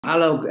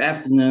Hello, good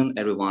afternoon,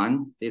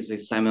 everyone. This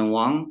is Simon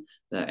Wang,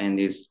 and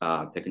this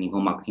technical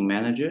marketing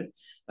manager.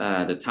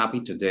 The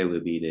topic today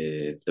will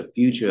be the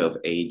future of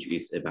age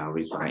is about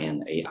RISC-V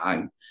and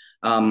AI.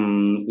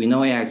 We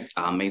know AI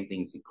make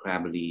things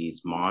incredibly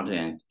smart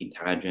and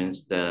intelligent,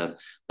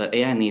 but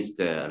AI needs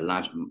the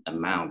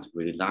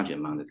really large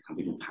amount of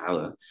computing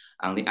power.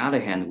 On the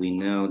other hand, we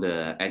know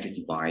the edge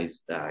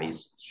device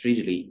is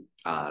strictly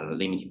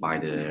limited by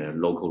the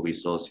local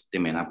resource. They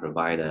may not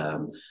provide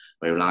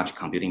very large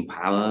computing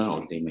power,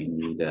 or they may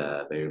need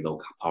a very low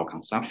power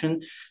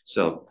consumption.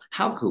 So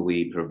how could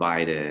we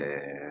provide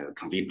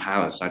compute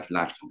power, such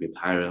large compute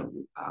power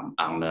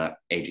on the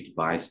edge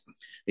device?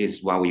 This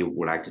is what we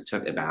would like to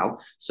talk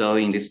about. So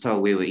in this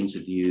talk, we will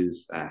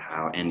introduce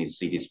how Andy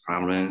sees these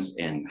problems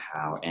and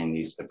how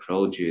Andy's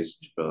approaches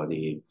for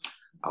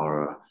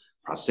our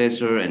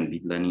processor and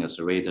deep learning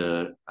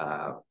accelerator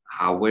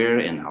hardware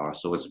and our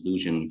software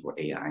solution for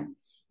AI.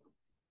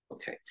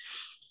 Okay.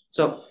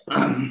 So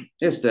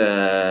here's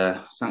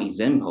some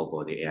example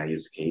for the AI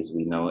use case.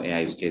 We know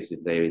AI use case is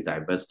very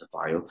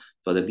diversified.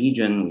 For the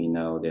vision, we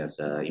know there's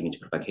image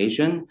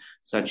classification,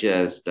 such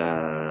as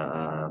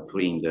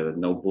putting the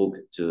notebook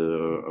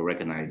to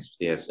recognize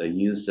there's a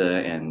user,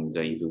 and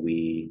if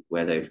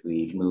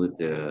we move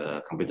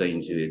the computer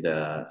into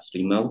the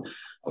sleep mode,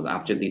 or the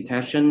object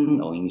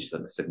detection or image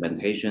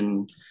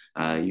segmentation,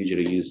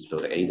 usually used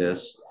for the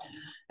ADAS.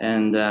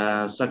 And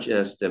such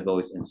as the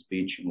voice and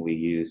speech, we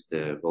use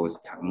the voice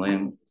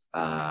command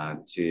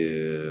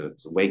to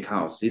wake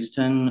our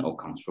system or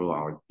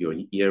control your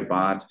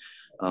earbud.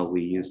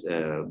 We use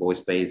a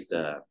voice-based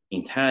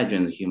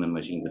intelligent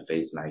human-machine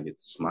interface like the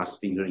smart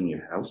speaker in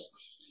your house.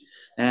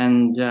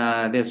 And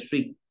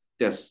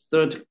there's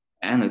third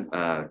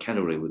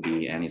category would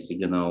be any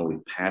signal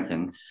with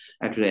pattern.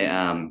 Actually,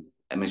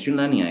 machine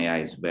learning AI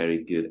is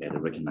very good at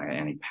recognizing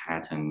any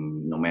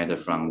pattern, no matter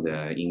from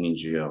the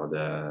image or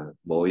the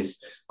voice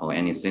or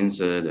any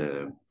sensor,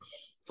 the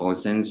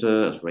voice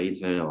sensor,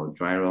 accelerator, or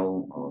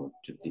gyro, or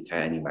to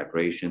detect any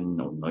vibration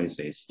or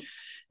noises.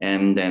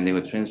 And then they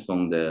will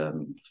transform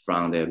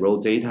from the raw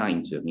data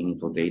into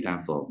meaningful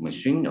data for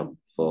machine or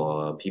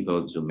for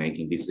people to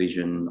making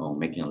decision or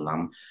making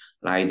alarm,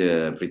 like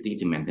the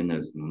predictive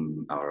maintenance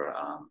in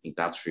our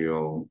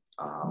industrial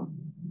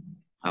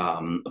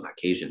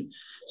application.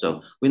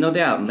 So we know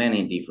there are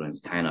many different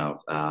kind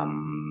of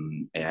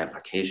AI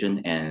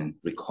application and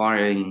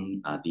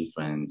requiring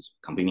different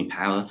computing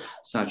power,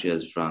 such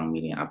as from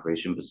million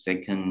operation per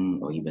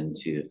second or even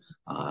to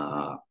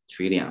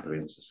trillion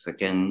operations per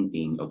second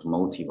in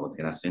automotive or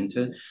data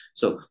center.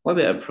 So what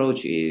we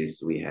approach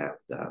is we have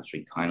the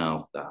three kind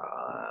of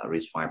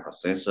RISC-V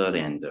processor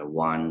and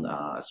one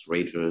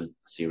accelerator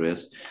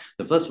series.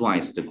 The first one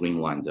is the green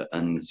one, the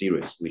N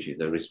series, which is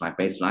the RISC-V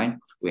baseline.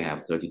 We have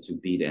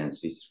 32-bit and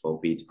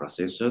 64-bit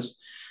processors.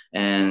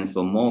 And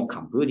for more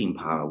computing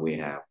power, we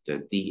have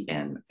the D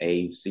and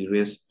A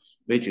series,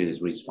 which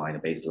is RISC-V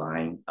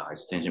baseline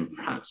extension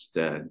plus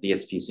the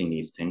DSP-SIMD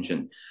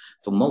extension.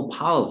 For more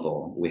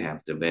powerful, we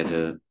have the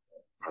better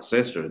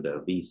processor,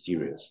 the V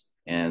series.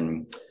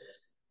 And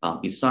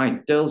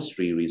beside those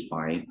three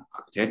RISC-V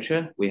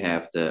architecture, we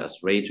have the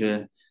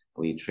accelerator.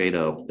 We trade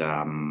off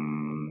the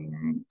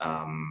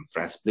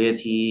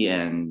flexibility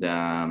and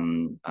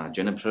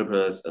general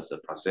purpose as a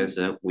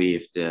processor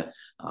with the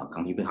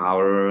computing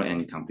power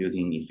and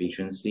computing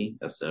efficiency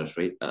as a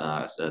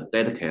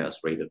dedicated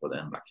accelerator for the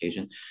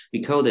application.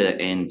 We call the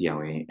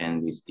NDLA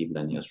and this deep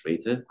learning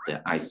accelerator,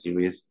 the I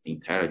series,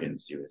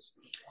 intelligence series.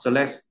 So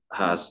let's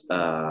have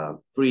a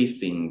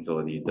briefing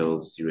for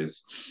those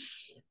series.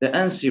 The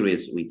N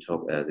series we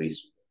talk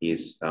this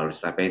is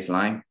RISC-V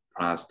baseline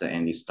plus the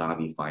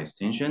ND*V5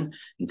 extension,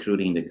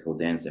 including the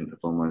codance and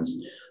performance.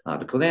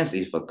 The codance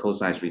is for code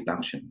size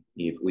reduction.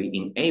 If we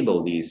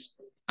enable this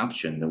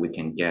option, then we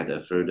can get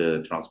a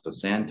further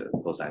 12%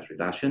 code size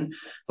reduction.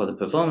 For the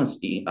performance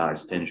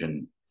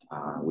extension,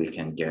 we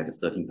can get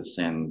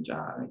 13%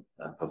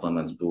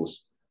 performance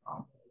boost.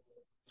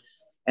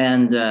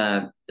 And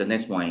the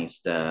next one is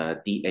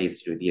the DA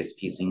through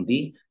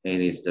DSP-SIMD.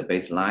 It is the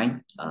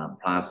baseline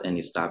plus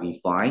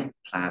ND*V5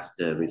 plus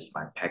the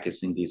RISC-V package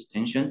SIMD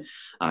extension.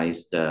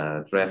 Is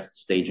the draft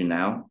stage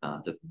now.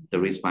 The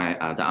RISC-V,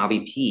 the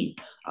RVP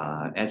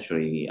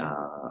actually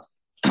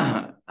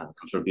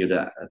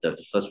contributed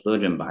the first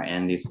version by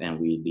Andis, and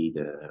we lead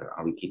the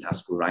RVP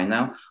task group right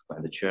now.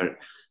 We're the chair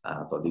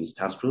for this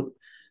task group.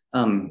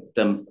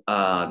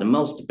 The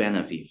most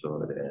benefit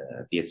for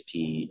the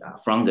DSP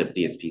from the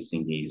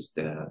DSP-SIMD is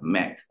the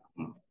Mac.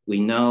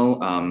 We know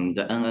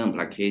the NN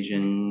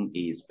application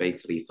is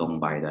basically formed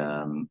by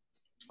the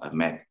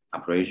Mac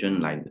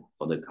operation, like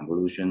for the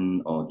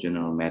convolution or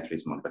general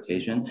matrix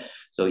multiplication.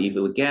 So if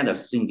we get a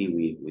SIMD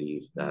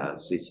with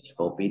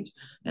 64-bit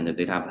and the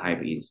data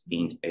type is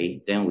int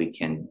 8, then we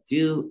can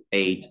do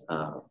 8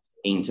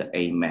 into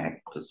 8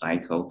 meg per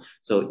cycle.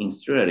 So in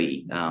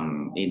theory,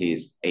 it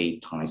is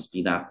 8 times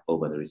speed up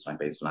over the RISC-V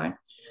baseline.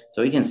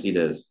 So you can see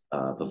the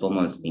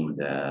performance in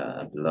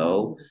the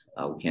below.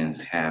 We can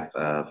have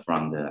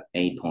from the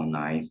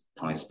 8.9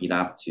 times speed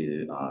up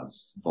to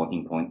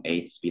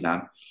 14.8 speed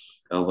up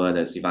over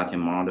the CIVA-10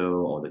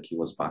 model or the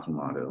keyword spotting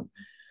model.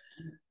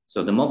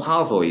 So the more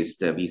powerful is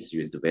the V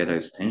series, the beta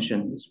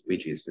extension,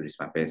 which is the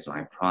RISC-V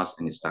baseline plus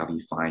and the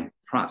StarV5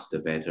 plus the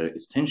beta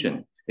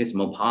extension. It's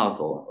more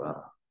powerful.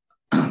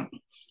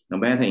 No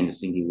matter in the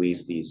single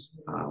width is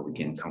we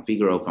can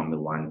configure from the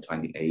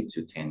 128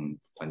 to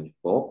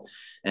 1024,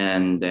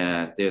 and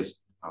there's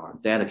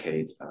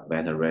dedicated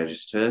beta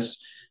registers,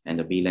 and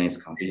the VLAN is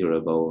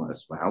configurable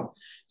as well.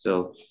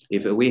 So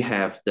if we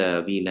have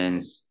the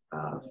VLAN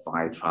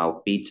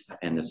 512 bit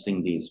and the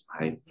single is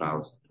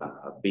 512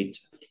 bit,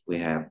 we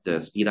have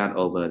the speed up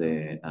over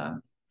the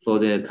for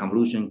the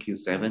convolution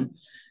Q7,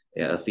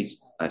 a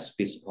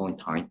fixed point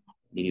time.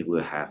 It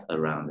will have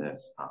around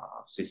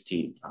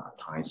 60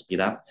 times speed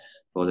up.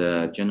 For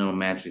the general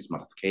matrix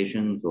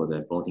multiplication for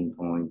the floating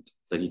point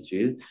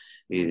 32,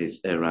 it is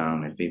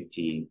around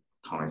 50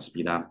 times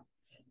speed up.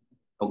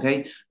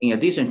 Okay, in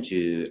addition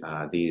to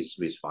this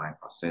RISC-V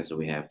processor,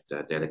 we have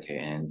the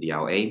dedicated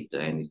NDLA, the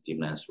NIC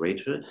deep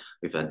accelerator,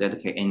 with a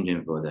dedicated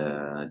engine for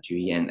the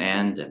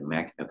GENN, the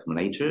MAC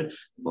accumulator,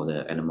 for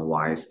the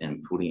element-wise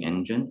and pooling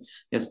engine.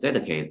 There's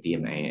dedicated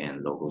DMA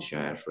and local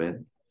share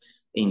thread.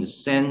 In the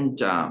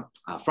center,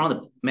 from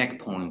the MAC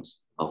points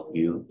of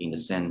view, in the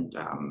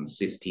center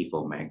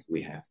 64 MAC,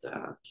 we have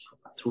the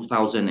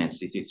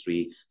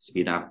 2063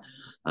 speed up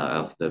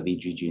of the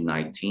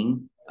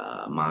VGG19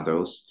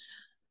 models.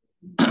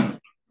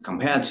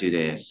 Compared to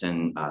the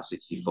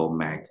 64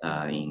 MAC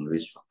in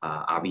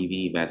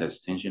RISC-V beta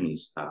extension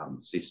is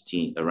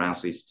around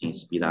 16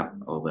 speed up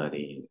over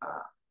the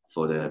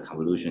for the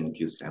convolution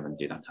Q7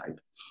 data type.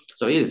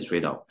 So it is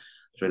trade-off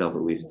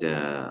with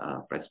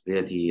the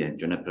flexibility and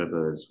general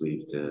purpose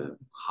with the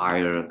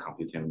higher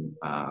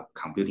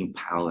computing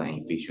power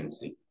and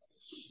efficiency.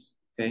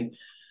 Okay,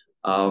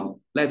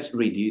 let's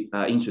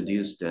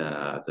introduce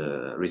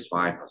the RISC-V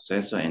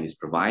processor and its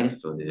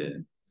provided for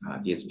the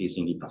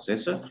DSP-SIMD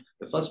processor.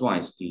 The first one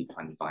is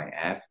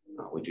D25F,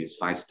 which is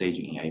 5-stage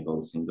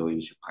enabled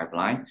single-issue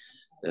pipeline.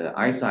 The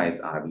I size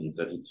are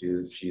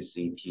V32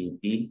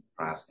 GCPB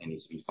plus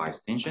NSV5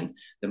 extension.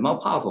 The more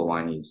powerful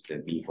one is the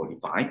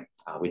V45,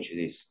 which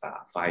is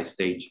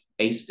 8-stage,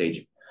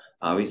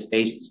 with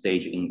 8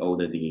 stage in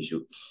order the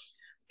issue.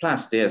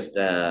 Plus, there's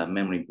the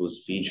memory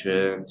boost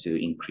feature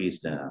to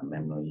increase the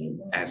memory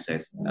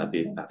access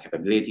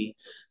capability,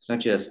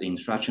 such as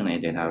instruction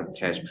and data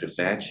cache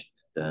prefetch,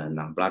 the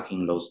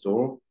non-blocking load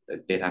store,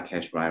 the data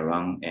cache write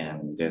run,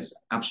 and there's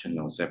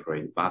optional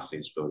separate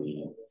buses for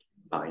the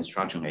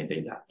instruction and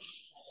data.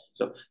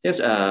 So there's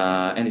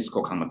any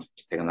core common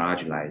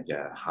technology like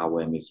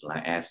hardware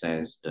misaligned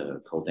access,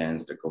 the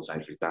codense, the code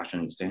size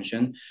reduction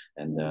extension,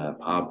 and the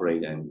power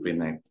break and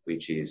gridnet,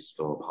 which is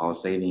for power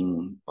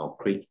saving or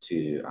quick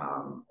to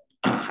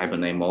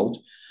hibernate mode.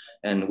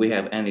 And we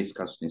have NIC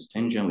custom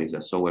extension with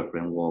a software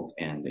framework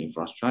and the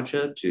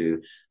infrastructure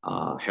to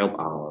help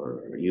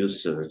our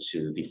user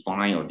to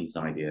define or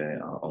design their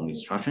own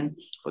instruction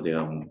for their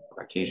own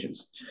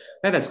applications.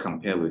 Let us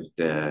compare with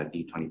the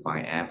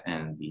D25F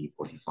and the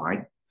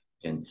 45.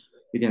 And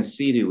you can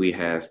see that we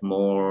have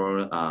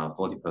more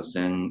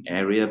 40%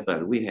 area,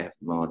 but we have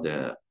more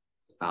the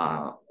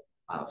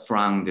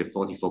from the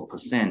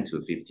 44% to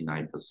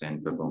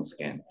 59% performance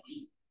gain.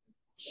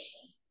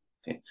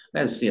 Okay,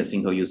 let's see a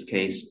single use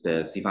case,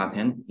 the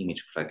CIVA-10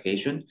 image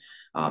application.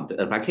 The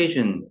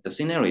application, the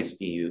scenario is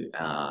you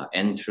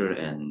enter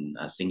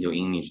a single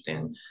image,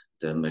 then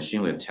the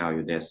machine will tell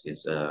you this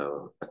is a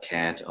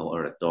cat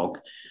or a dog.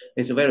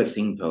 It's very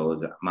simple.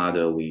 The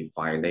model with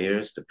 5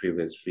 layers. The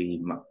previous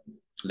 3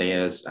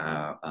 layers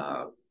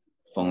are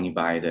formed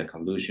by the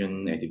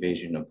convolution,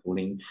 activation, or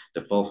pooling.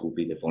 The 4th will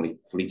be the fully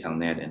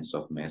connect and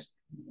soft mesh.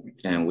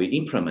 And we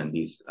implement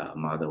this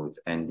model with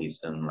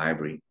ND's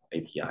library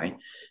API.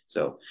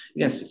 So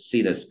you can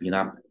see the speed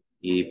up.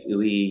 If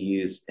we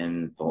use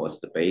N4 as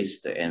the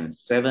base, the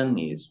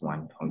N7 is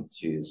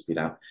 1.2 speed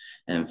up.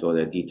 And for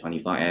the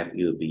D25F,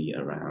 it will be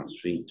around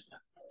 3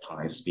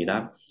 times speed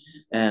up.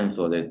 And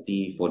for the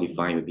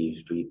D45, it will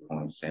be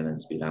 3.7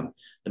 speed up.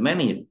 The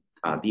main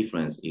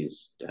difference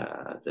is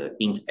the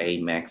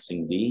int8 max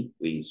SIMD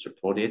we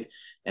supported,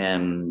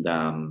 and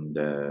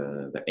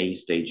the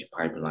 8-stage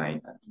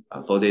pipeline.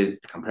 For the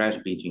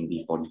comparison between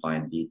D45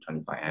 and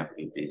D25F,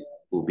 it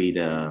will be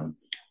the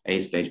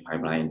 8-stage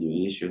pipeline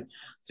the issue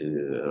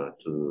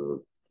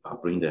to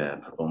bring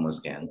the performance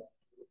gain.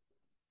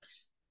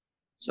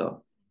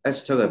 So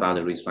let's talk about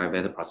the RISC-V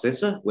beta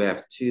processor. We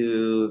have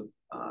 2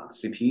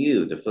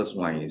 CPU. The first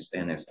one is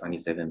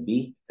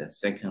NS27B. The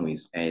second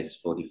is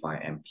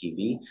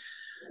AS45MPV.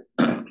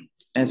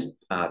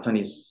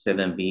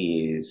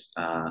 S27B is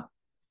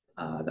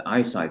the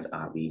I size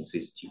are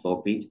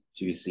V64-bit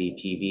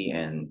GCPV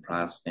and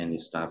plus and the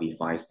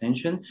StarV5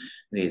 extension.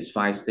 It is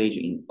 5-stage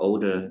in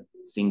order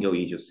single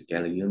edge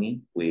scalar unit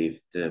with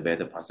the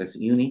vector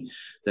processing unit.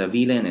 The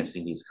VLAN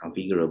is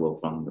configurable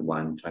from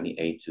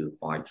 128 to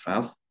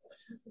 512.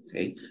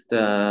 Okay,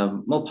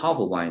 the more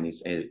powerful one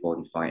is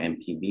 845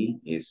 MPV,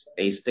 is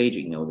 8-stage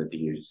in order to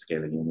use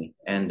scalar unit,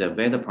 and the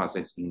vector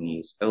processing unit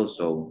is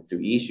also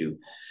the issue.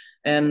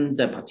 And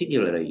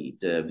particularly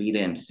the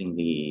VLAN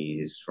simply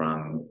is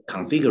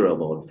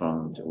configurable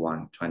from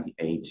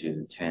 128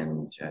 to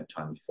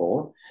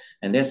 1024,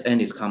 and this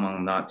end is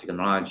common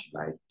technology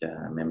like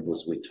the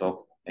members we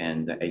talk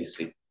and the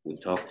ASIC we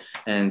talk,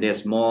 and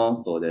there's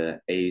more for the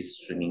A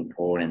streaming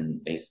port and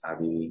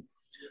RISC-V.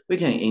 We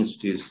can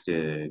introduce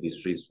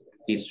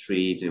this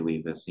tree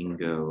with a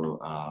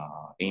single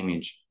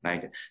image.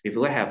 Like if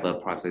we have a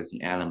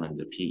processing element,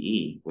 the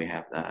PE, we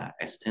have the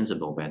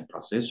extensible vector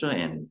processor,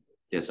 and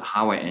there's a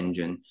hardware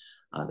engine,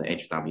 the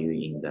HW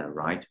in the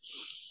right.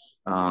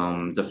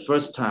 The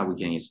first type we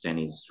can extend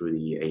is through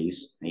the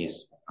ACE,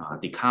 is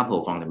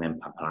decoupled from the main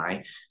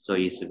pipeline. So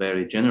it's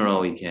very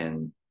general. You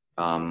can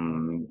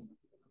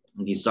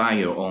design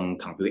your own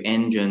compute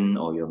engine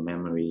or your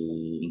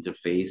memory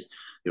interface,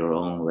 your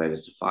own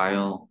register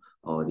file,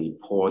 or the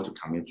port to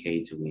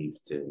communicate with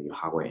the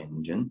hardware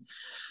engine.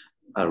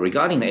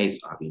 Regarding the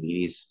ASRB, it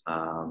is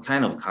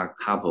kind of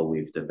coupled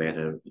with the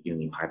vector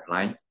unit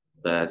pipeline,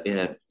 but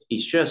it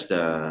shares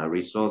the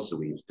resource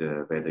with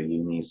the vector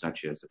unit,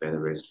 such as the vector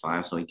RISC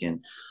file, so it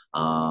can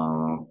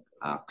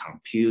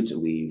compute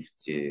with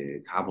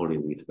the coupled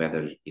with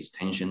vector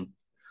extension.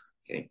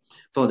 Okay,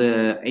 for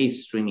the A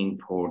streaming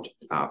port,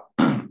 it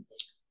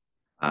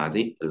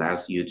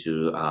allows you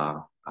to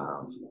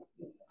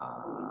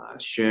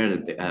share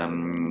the,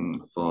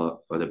 for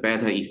the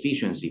better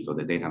efficiency for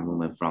the data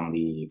movement from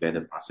the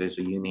vector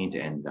processor unit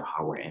and the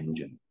hardware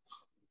engine.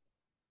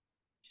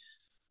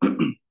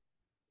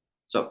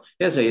 So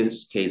here's a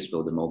use case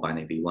for the mobile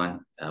NV1,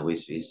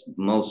 which is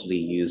mostly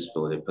used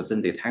for the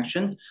person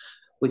detection.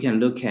 We can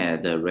look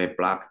at the red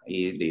block.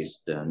 It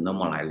is the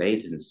normalized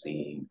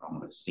latency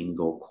on a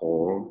single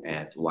core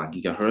at 1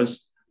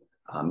 GHz,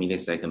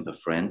 millisecond per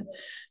frame.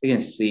 You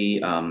can see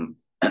for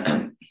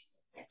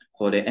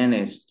the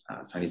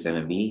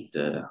NS27V,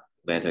 the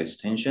vector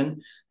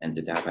extension, and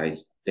the data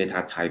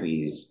type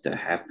is the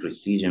half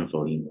precision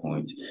floating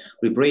point.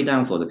 We break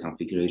down for the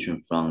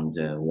configuration from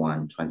the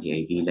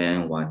 128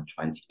 VLAN,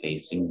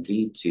 128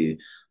 SIMD to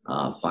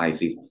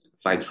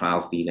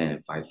 512 VLAN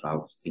and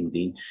 512 SIMD.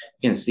 You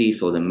can see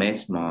for the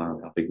maximum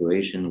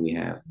configuration, we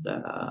have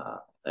the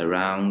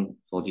around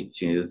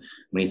 42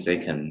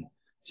 milliseconds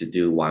to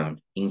do one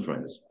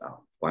inference,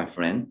 one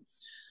frame.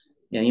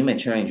 Yeah, you may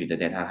challenge the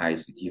data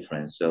height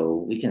difference.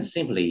 So we can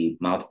simply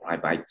multiply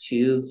by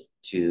 2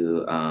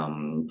 to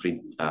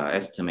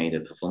estimate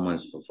the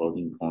performance for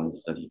floating point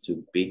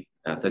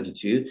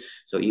 32.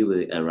 So it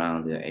will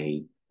around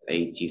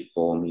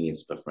 84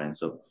 millions per frame.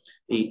 So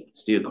it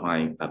still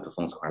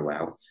performs quite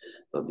well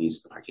for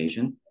this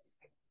application.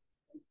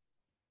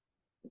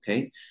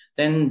 Okay,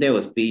 then there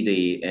will be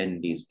the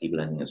ND's deep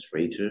learning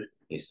accelerator.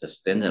 It's a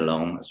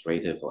standalone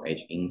accelerator for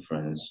edge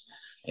inference.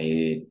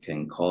 It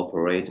can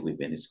cooperate with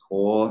any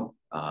core,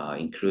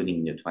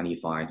 including the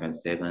 25,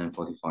 27,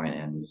 45,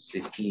 and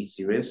 60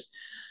 series.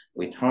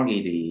 We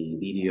target the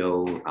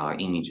video,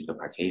 image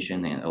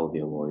application and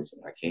audio voice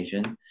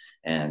application.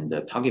 And the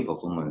target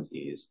performance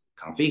is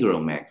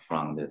configurable Mac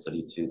from the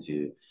 32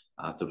 to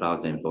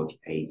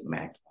 2048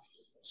 Mac.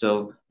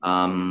 So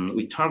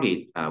we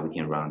target, we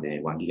can run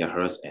the 1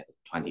 GHz at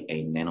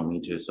 28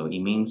 nanometers. So it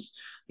means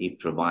it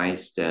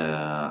provides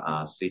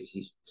the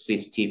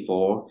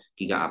 64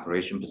 giga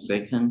operation per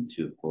second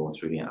to 4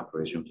 trillion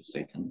operation per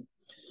second.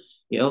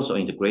 It also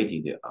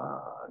integrated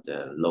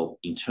the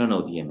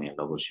internal DMA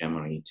local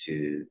memory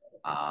to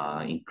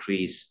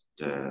increase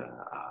the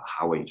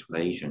hardware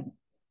utilization.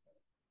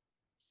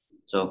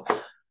 So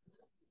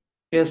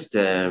here's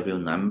the real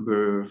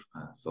number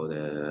for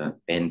the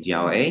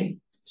NDLA.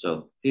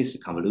 So this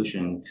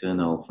convolution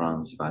kernel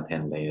from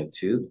C510 layer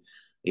 2.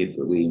 If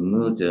we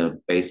move the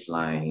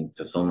baseline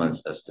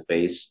performance as the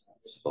base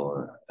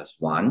for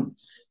S1,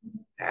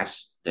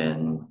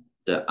 then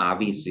the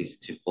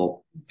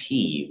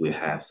RV64P will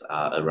have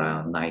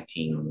around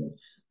 19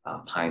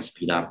 times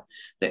speed up.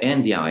 The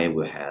NDLA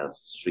will have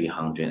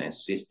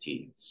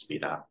 360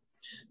 speed up.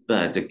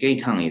 But the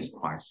gate count is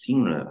quite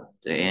similar.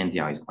 The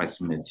NDLA is quite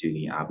similar to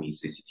the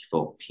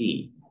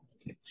RV64P.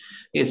 Okay.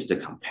 Here's the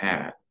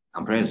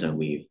comparison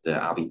with the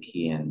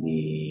RVP and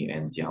the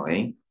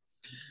NDLA.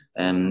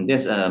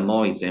 There's a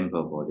more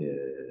example for the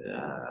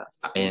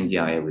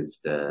NDLA with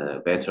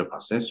the vector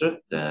processor,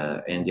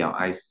 the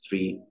NDLI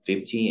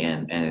 350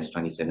 and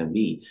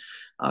NS27V.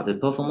 The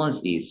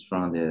performance is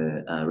from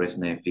the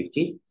Resonate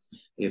 50.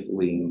 If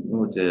we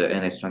move the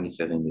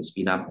NS27, the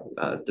speed up,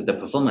 the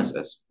performance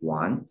is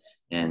 1,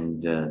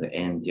 and the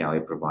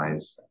NDLA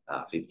provides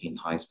 15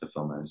 times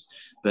performance,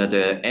 but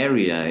the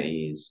area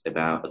is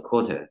about a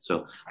quarter.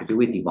 So if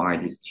we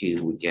divide these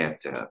two, we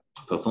get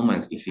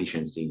performance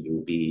efficiency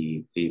will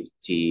be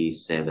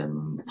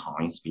 57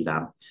 times speed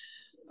up,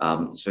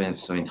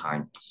 7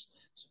 times,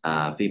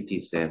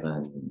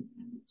 57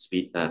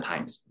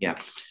 times. Yeah.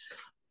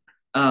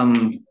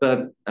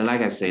 But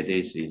like I said,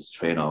 this is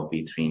trade-off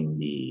between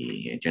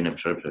the general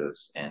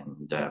purpose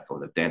and for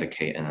the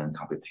dedicated and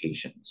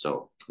computation.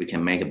 So we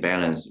can make a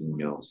balance in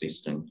your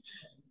system.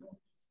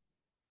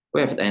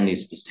 We have then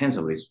this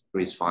extensive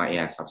RISC-V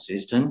AI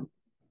subsystem.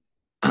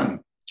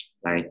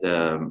 Like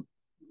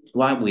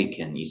what we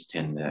can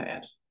extend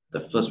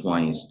the first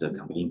one is the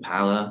computing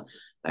power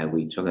that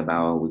we talk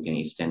about. We can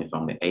extend it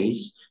from the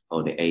ACE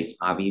or the ACE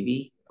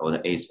RBV or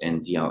the ACE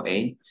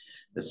NDLA.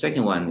 The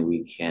second one,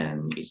 we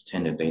can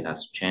extend the data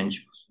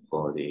exchange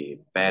for the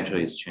better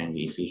exchange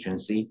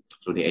efficiency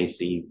through the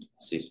AC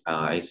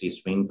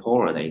stream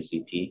port or the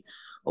ACP,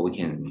 or we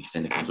can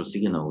send the control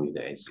signal with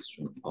the AC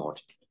stream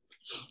port.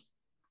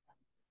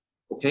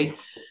 Okay,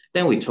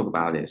 then we talk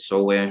about the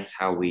software,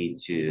 how we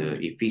to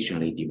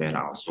efficiently develop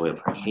our software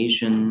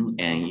application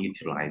and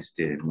utilize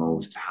the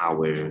most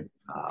hardware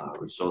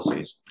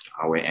resources,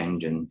 our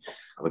engine,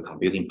 our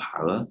computing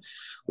power.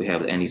 We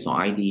have the NSO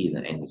ID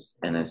and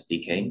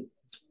NSDK.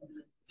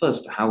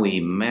 First, how we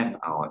map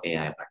our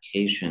AI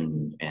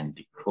application and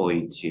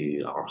deploy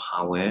to our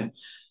hardware.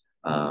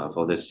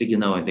 For the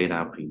signal and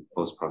data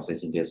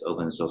post-processing, there's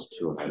open source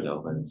tool like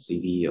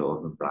OpenCV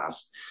or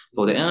OpenBlast.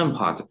 For the NM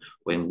part,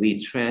 when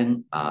we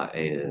train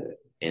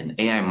an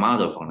AI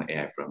model from the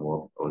AI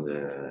framework or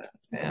the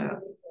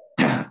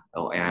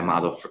or AI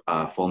model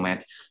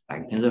format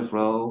like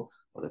TensorFlow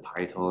or the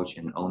PyTorch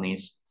and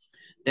ONNX,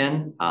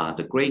 then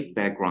the great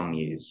background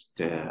is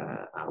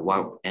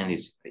what N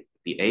is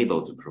be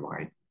able to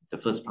provide. The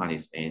first part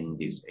is in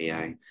this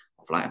AI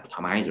offline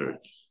optimizer.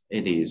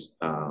 It is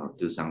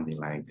do something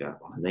like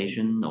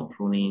optimization or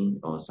pruning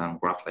or some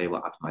graph level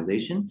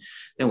optimization.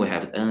 Then we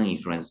have an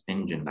inference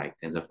engine like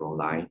TensorFlow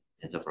Lite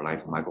for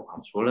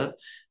microcontroller,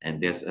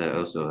 and there's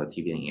also a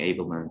TV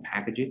enablement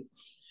package.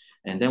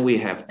 And then we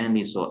have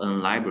NSO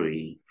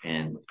library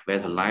and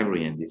better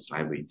library in this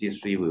library. This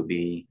three will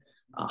be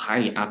a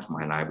highly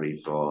optimized library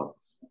for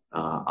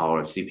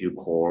our CPU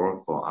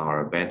core, for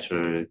our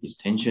better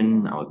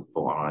extension, or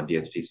for our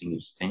DSP single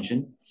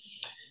extension.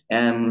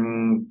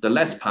 And the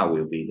last part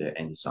will be the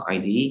NSO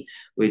IDE,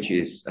 which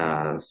is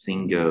a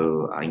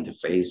single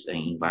interface and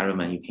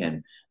environment. You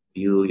can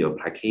build your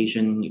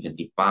application, you can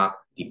debug,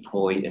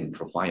 deploy, and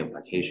provide your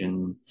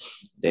application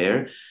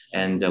there.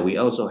 And we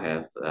also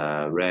have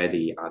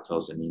ready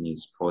RTOS and mini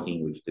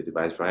supporting with the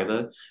device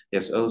driver.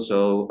 There's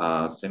also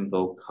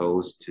simple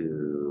codes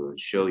to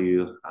show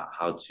you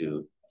how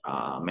to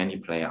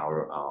manipulate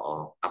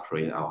or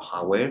operate our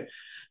hardware.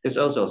 There's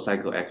also a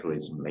cycle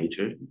accuracy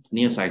simulator.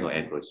 Near cycle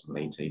accuracy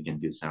simulator, you can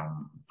do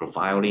some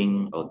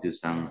profiling or do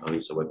some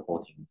result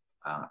reporting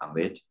on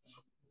it.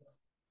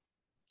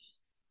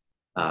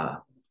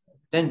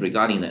 Then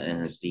regarding the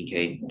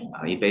NSDK,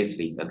 it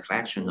basically a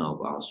collection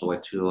of our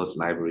software tools,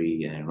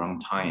 library, and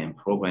runtime and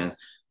programs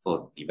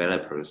for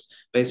developers.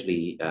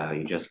 Basically,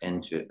 you just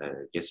enter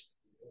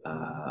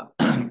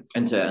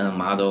enter a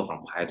model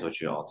from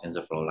PyTorch or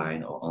TensorFlow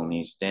line or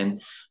ONNX, then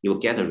you'll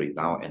get a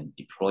result and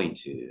deploy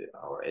to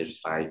our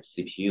RISC-V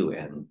CPU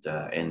and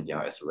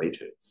NDR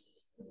accelerator.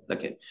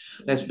 Okay,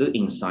 let's look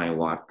inside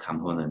what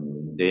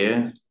component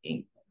there.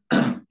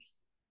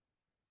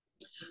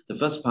 The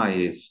first part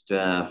is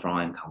the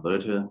front-end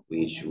converter,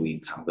 which we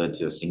convert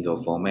to a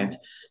single format.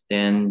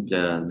 Then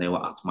the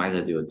network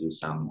optimizer, they will do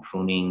some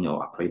pruning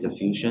or operator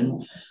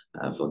fusion.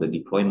 For the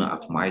deployment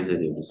optimizer,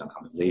 they will do some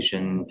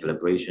compensation,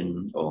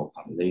 calibration, or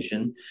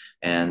compensation.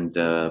 And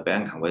the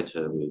backend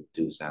converter will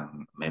do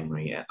some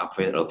memory and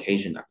operator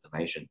allocation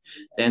optimization.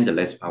 Then the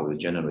last part will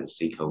generate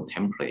C code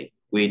template,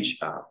 which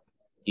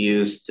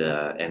use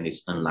the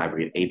NSN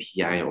library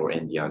API or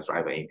NDR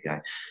driver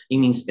API. It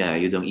means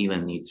that you don't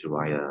even need to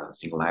write a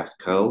single line of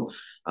code.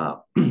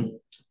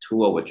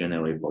 Tool will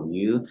generate for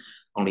you.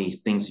 Only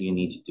things you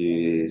need to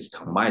do is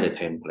combine the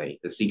template,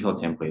 the C code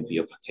template for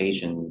your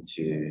application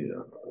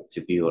to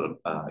build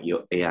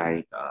your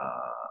AI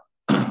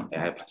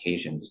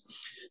applications.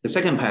 The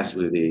second pass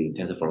will be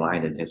TensorFlow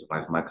Lite and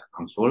TensorFlow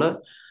microcontroller.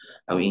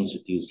 I will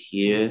introduce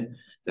here.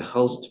 The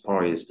host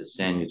part is the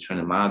same. You train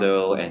the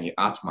model and you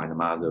optimize the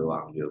model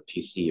on your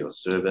PC or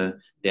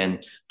server. Then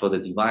for the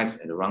device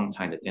at the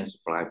runtime, the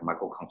TensorFlow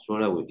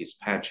microcontroller will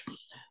dispatch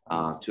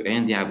to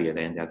NDR via the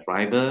NDR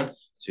driver,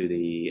 to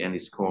the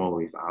NS core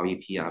with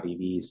RVP,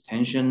 RVV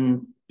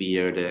extension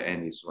via the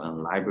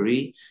NS1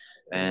 library.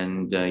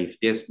 And if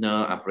there's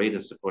no operator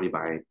supported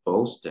by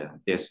both,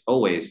 there's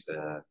always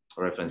a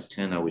reference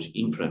kernel which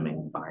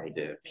implemented by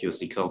the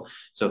POC code.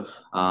 So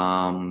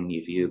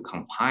if you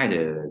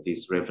compile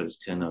this reference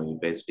kernel, you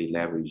basically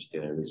leverage the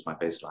RISC-V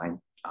baseline,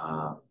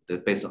 the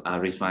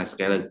RISC-V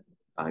scalar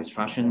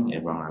instruction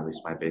and run a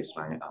RISC-V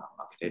baseline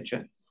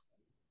architecture.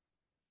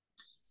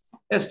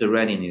 That's the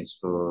readiness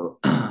for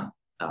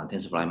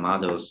TensorFlow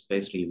models.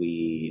 Basically,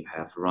 we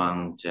have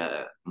run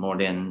more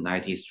than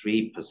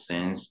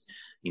 93%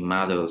 in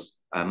models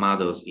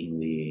in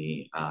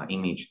the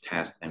image,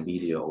 text, and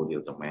video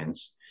audio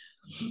domains.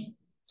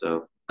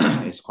 So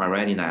it's quite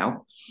ready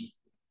now.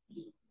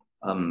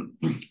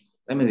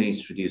 Let me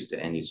introduce the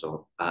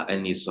NSO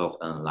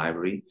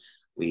library.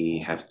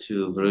 We have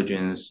two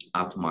versions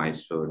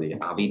optimized for the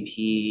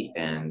RVP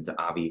and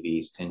RVV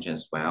extension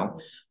as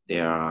well.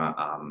 There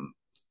are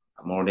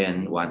more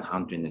than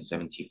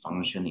 170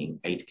 functions in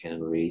 8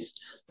 categories,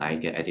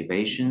 like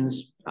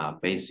activations,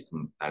 basic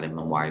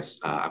element-wise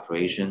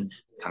operation,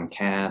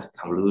 concat,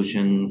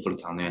 convolution, full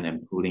content,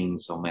 and pooling,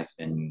 somas,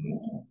 and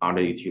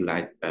other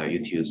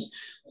utils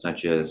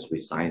such as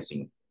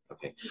resizing.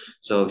 Okay,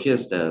 so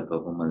here's the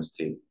performance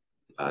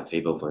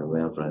table for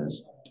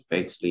reference.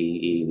 Basically,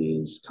 it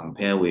is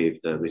compared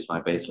with the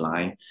RISC-V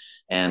baseline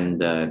and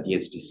the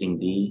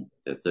DSP-SIMD,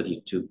 the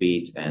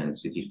 32-bit and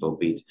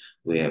 64-bit.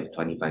 We have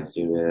 25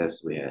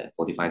 series, we have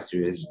 45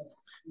 series.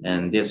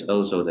 And there's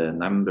also the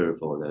number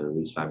for the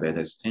RISC-V beta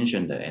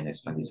extension, the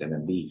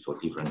NS27B for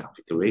different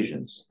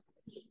configurations.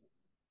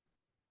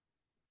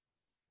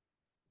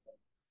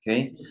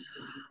 Okay,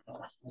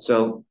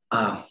 so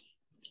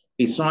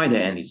beside the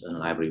NS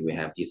library, we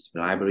have this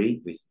library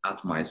which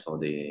optimized for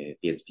the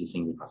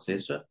DSP-SIMD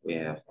processor. We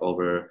have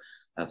over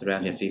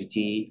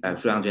 320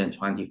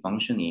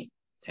 functions in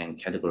 10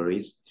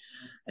 categories.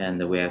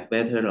 And we have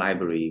beta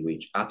library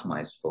which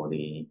optimized for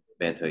the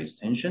beta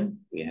extension.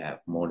 We have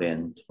more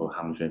than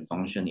 400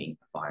 functions in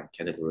 5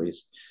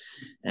 categories.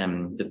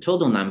 And the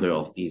total number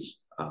of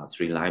these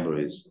 3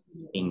 libraries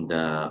in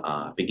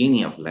the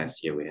beginning of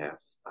last year, we have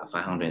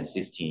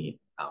 560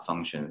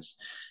 functions.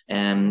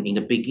 And in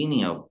the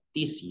beginning of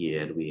this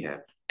year, we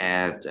have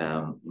added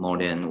more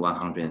than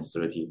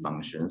 130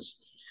 functions.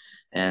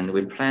 And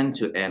we plan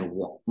to add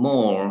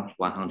more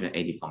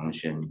 180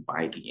 functions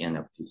by the end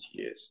of this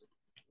year.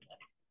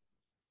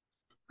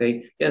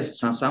 Okay, here's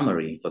some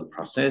summary for the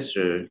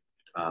processor.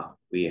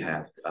 We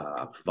have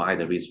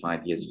provided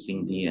RISC-V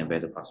DSP-SIMD and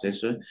beta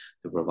processor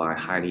to provide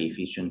highly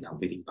efficient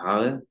computing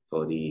power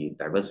for the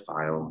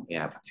diversified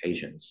AI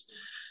applications.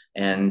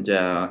 And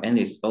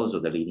it's also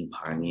the leading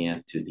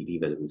pioneer to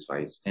deliver the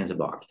RISC-V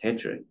extensible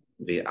architecture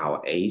with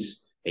our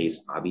ACE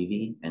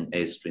RVV, and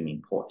ACE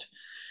streaming port.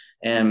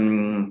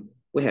 And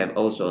we have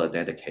also a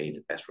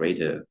dedicated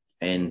accelerator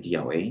and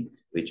DLA,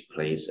 which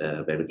plays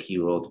a very key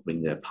role to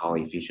bring the power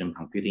efficient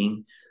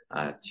computing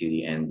to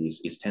the end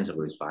this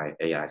extensible RISC-V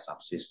AI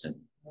subsystem.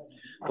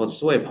 For the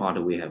software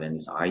part, we have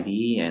NS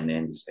IDE and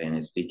NS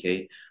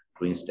SDK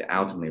brings the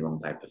ultimate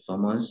runtime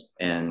performance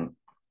and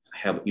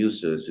help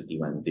users to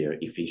develop their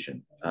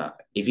efficiently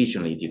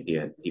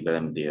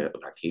develop their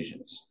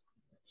applications.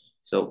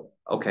 So,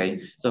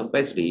 okay, so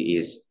basically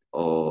is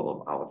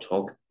all of our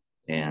talk.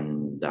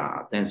 And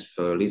thanks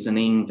for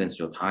listening. Thanks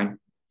for your time.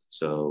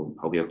 So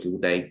hope you have a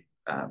good day.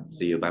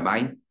 See you.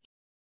 Bye-bye.